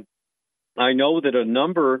I know that a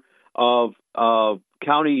number of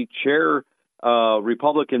county chair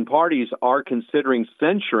Republican parties are considering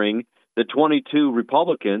censuring the 22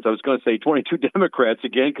 Republicans. I was going to say 22 Democrats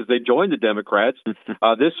again because they joined the Democrats.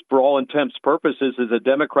 This, for all intents and purposes, is a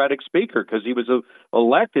Democratic speaker because he was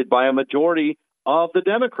elected by a majority of the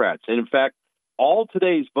Democrats. And in fact, all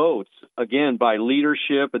today's votes, again, by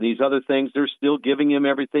leadership and these other things, they're still giving him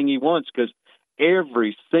everything he wants because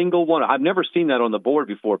every single one. I've never seen that on the board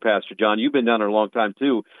before, Pastor John. You've been down there a long time,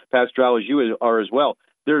 too. Pastor Al, as you are as well.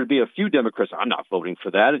 There would be a few Democrats. I'm not voting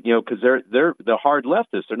for that, because they're the hard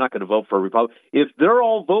leftists. They're not going to vote for a Republican. If they're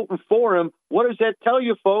all voting for him, what does that tell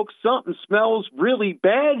you, folks? Something smells really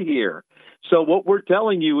bad here. So what we're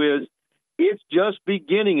telling you is it's just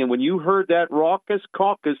beginning. And when you heard that raucous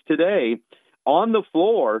caucus today on the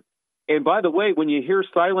floor, and by the way, when you hear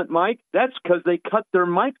silent mic, that's because they cut their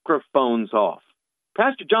microphones off.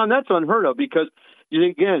 Pastor John, that's unheard of because,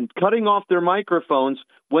 again, cutting off their microphones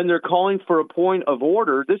when they're calling for a point of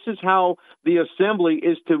order, this is how the assembly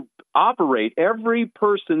is to operate. Every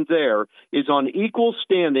person there is on equal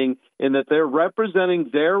standing in that they're representing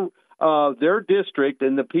their district,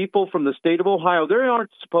 and the people from the state of Ohio, they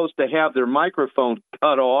aren't supposed to have their microphone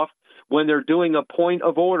cut off when they're doing a point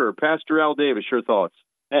of order. Pastor Al Davis, your thoughts?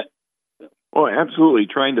 Oh, absolutely.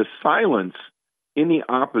 Trying to silence any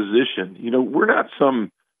opposition. We're not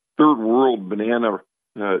some third world banana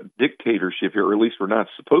dictatorship here, or at least we're not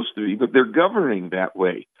supposed to be, but they're governing that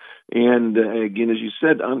way. And again, as you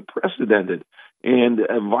said, unprecedented and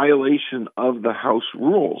a violation of the House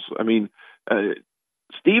rules. I mean,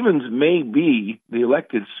 Stevens may be the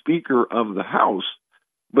elected Speaker of the House,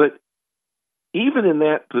 but even in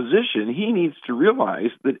that position, he needs to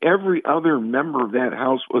realize that every other member of that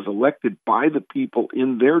House was elected by the people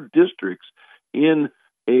in their districts in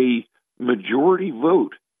a majority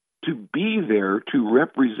vote to be there to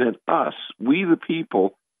represent us, we the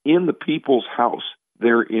people, in the people's house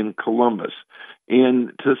there in Columbus.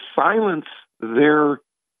 And to silence their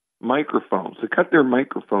microphones, to cut their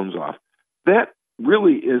microphones off, that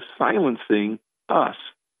really is silencing us.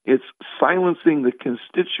 It's silencing the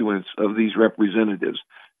constituents of these representatives.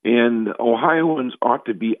 And Ohioans ought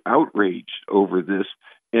to be outraged over this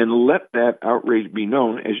and let that outrage be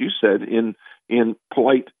known, as you said, in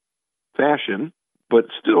polite fashion, but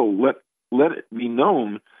still let it be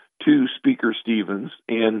known to Speaker Stevens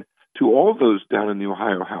and to all those down in the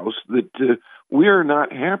Ohio House that we are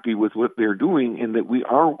not happy with what they're doing and that we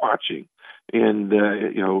are watching. And,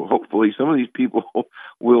 hopefully some of these people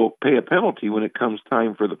will pay a penalty when it comes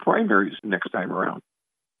time for the primaries next time around.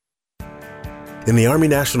 In the Army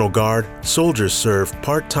National Guard, soldiers serve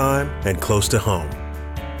part-time and close to home.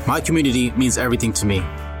 My community means everything to me.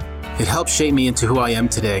 It helped shape me into who I am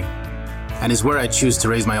today, and is where I choose to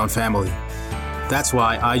raise my own family. That's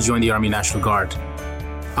why I joined the Army National Guard.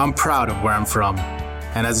 I'm proud of where I'm from,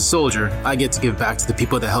 and as a soldier, I get to give back to the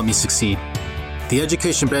people that helped me succeed. The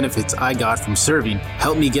education benefits I got from serving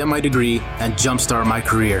helped me get my degree and jumpstart my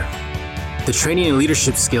career. The training and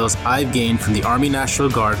leadership skills I've gained from the Army National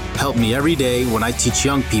Guard help me every day when I teach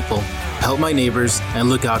young people, help my neighbors, and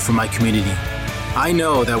look out for my community. I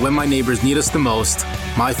know that when my neighbors need us the most,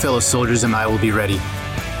 my fellow soldiers and I will be ready.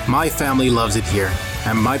 My family loves it here,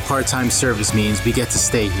 and my part-time service means we get to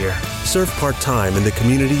stay here. Serve part-time in the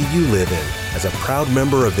community you live in as a proud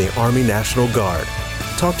member of the Army National Guard.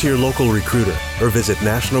 Talk to your local recruiter or visit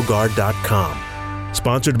nationalguard.com.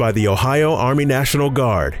 Sponsored by the Ohio Army National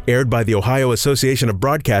Guard, aired by the Ohio Association of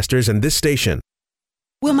Broadcasters and this station.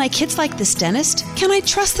 Will my kids like this dentist? Can I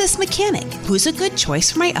trust this mechanic? Who's a good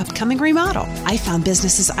choice for my upcoming remodel? I found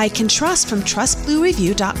businesses I can trust from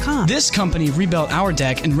trustbluereview.com. This company rebuilt our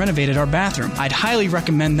deck and renovated our bathroom. I'd highly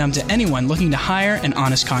recommend them to anyone looking to hire an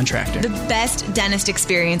honest contractor. The best dentist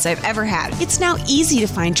experience I've ever had. It's now easy to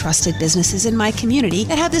find trusted businesses in my community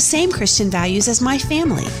that have the same Christian values as my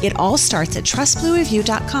family. It all starts at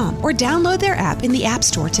trustbluereview.com or download their app in the App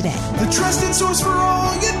Store today. The trusted source for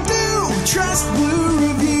all you do. Trust Blue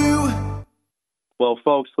Review. Well,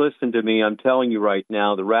 folks, listen to me. I'm telling you right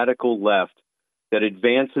now, the radical left that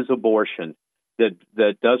advances abortion, that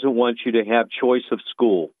doesn't want you to have choice of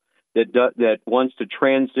school, that wants to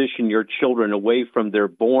transition your children away from their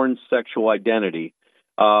born sexual identity,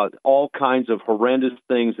 all kinds of horrendous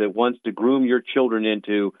things, that wants to groom your children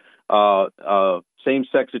into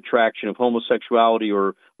same-sex attraction of homosexuality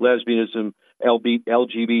or lesbianism,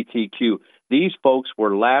 LGBTQ. These folks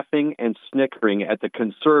were laughing and snickering at the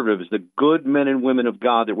conservatives, the good men and women of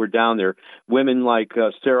God that were down there, women like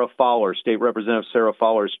Sarah Fowler, State Representative Sarah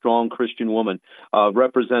Fowler, a strong Christian woman,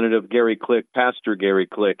 Representative Gary Click, Pastor Gary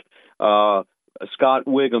Click, Scott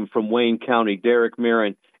Wiggum from Wayne County, Derek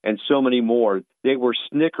Marin, and so many more. They were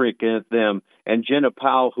snickering at them, and Jenna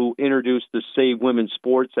Powell, who introduced the Save Women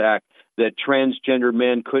Sports Act, that transgender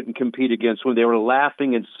men couldn't compete against women. They were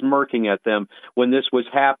laughing and smirking at them when this was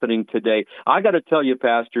happening today. I got to tell you,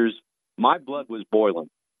 pastors, my blood was boiling.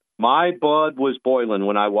 My blood was boiling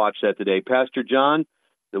when I watched that today. Pastor John,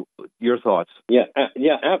 your thoughts? Yeah,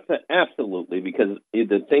 absolutely, because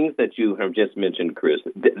the things that you have just mentioned, Chris,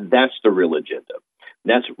 that's the real agenda.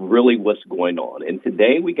 That's really what's going on. And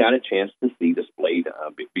today we got a chance to see displayed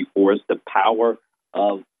before us the power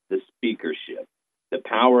of the speakership. The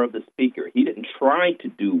power of the speaker. He didn't try to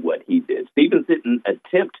do what he did. Stevens didn't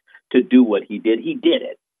attempt to do what he did. He did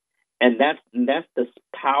it. And that's the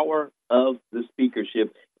power of the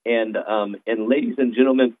speakership. And ladies and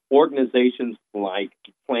gentlemen, organizations like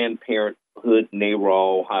Planned Parenthood,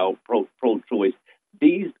 NARAL, Ohio Pro-Choice,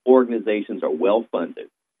 these organizations are well funded.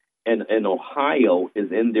 And Ohio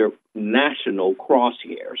is in their national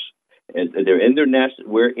crosshairs. And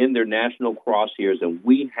we're in their national crosshairs, and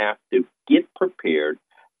we have to get prepared,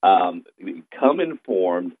 become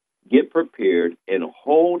informed, get prepared, and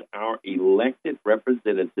hold our elected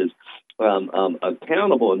representatives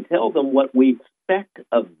accountable and tell them what we expect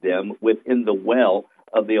of them within the well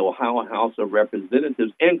of the Ohio House of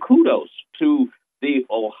Representatives. And kudos to the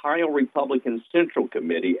Ohio Republican Central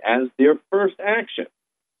Committee as their first action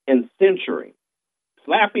in censuring,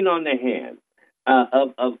 slapping on the hand,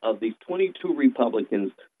 of these 22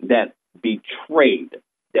 Republicans that betrayed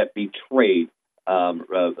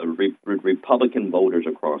Republican voters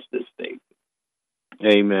across this state.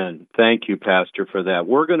 Amen. Thank you, Pastor, for that.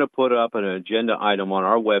 We're going to put up an agenda item on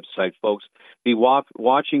our website, folks. Be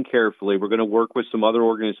watching carefully. We're going to work with some other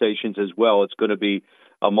organizations as well. It's going to be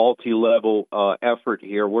a multi-level effort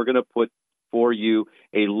here. We're going to put for you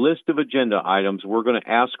a list of agenda items we're going to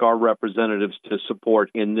ask our representatives to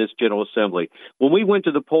support in this General Assembly. When we went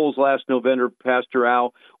to the polls last November, Pastor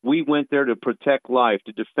Al, we went there to protect life,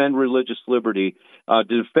 to defend religious liberty, to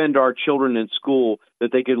defend our children in school,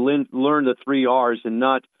 that they could learn the 3 R's and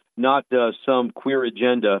not some queer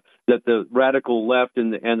agenda that the radical left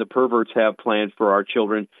and the perverts have planned for our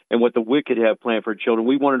children and what the wicked have planned for children.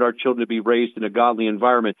 We wanted our children to be raised in a godly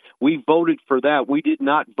environment. We voted for that. We did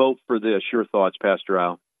not vote for this. Your thoughts, Pastor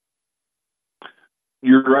Al?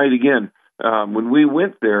 You're right again. When we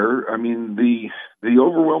went there, I mean, the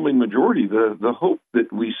overwhelming majority, the hope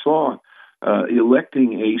that we saw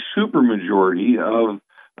electing a supermajority of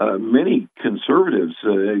many conservatives,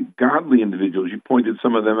 godly individuals. You pointed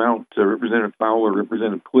some of them out, Representative Fowler,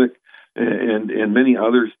 Representative Click, and many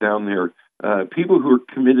others down there people who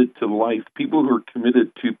are committed to life, people who are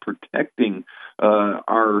committed to protecting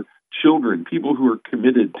our children, people who are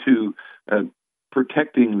committed to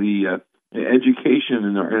protecting the education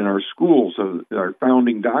in our schools, our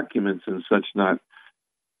founding documents and such not.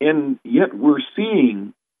 And yet we're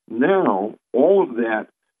seeing now all of that,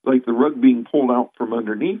 like the rug being pulled out from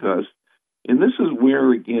underneath us. And this is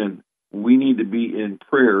where, again, we need to be in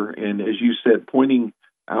prayer. And as you said, pointing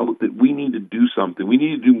out that we need to do something. We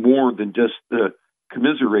need to do more than just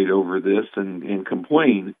commiserate over this and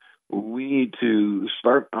complain. We need to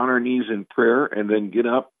start on our knees in prayer and then get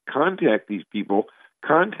up, contact these people,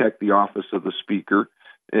 contact the office of the speaker,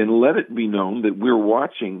 and let it be known that we're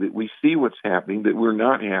watching, that we see what's happening, that we're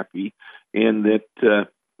not happy, and that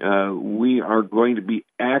we are going to be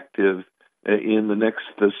active in the next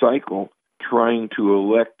cycle trying to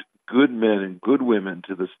elect good men and good women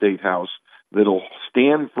to the State House that'll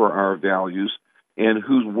stand for our values and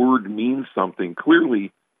whose word means something.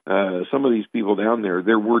 Clearly, some of these people down there,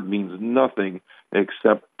 their word means nothing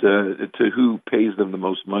except to who pays them the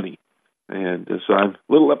most money. And so I'm a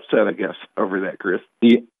little upset, I guess, over that, Chris.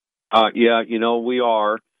 Yeah, we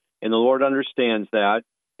are, and the Lord understands that,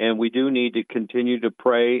 and we do need to continue to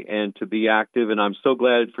pray and to be active, and I'm so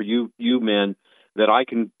glad for you men that I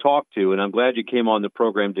can talk to, and I'm glad you came on the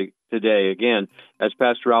program today. Again, as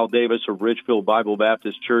Pastor Al Davis of Richfield Bible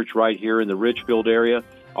Baptist Church right here in the Richfield area,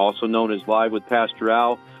 also known as Live with Pastor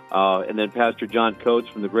Al, and then Pastor John Coates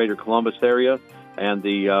from the Greater Columbus area. And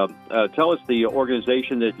tell us the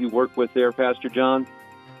organization that you work with there, Pastor John.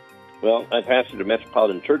 Well, I pastor the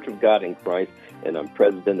Metropolitan Church of God in Christ, and I'm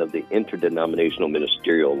president of the Interdenominational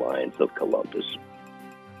Ministerial Alliance of Columbus.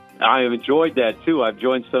 I have enjoyed that, too. I've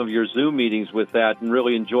joined some of your Zoom meetings with that and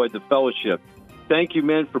really enjoyed the fellowship. Thank you,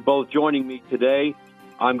 men, for both joining me today.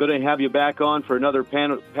 I'm going to have you back on for another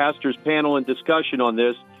pastor's panel and discussion on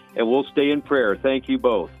this, and we'll stay in prayer. Thank you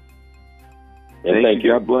both. And thank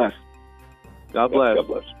you. God bless. God bless. God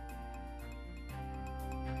bless.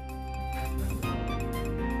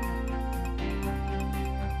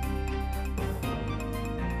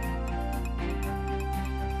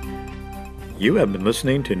 You have been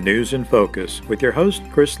listening to News in Focus with your host,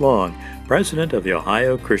 Chris Long, president of the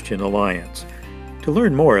Ohio Christian Alliance. To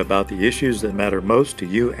learn more about the issues that matter most to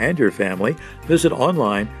you and your family, visit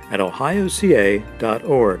online at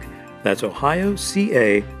ohioca.org. That's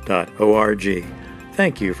ohioca.org.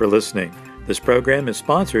 Thank you for listening. This program is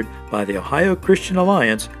sponsored by the Ohio Christian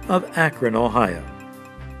Alliance of Akron, Ohio.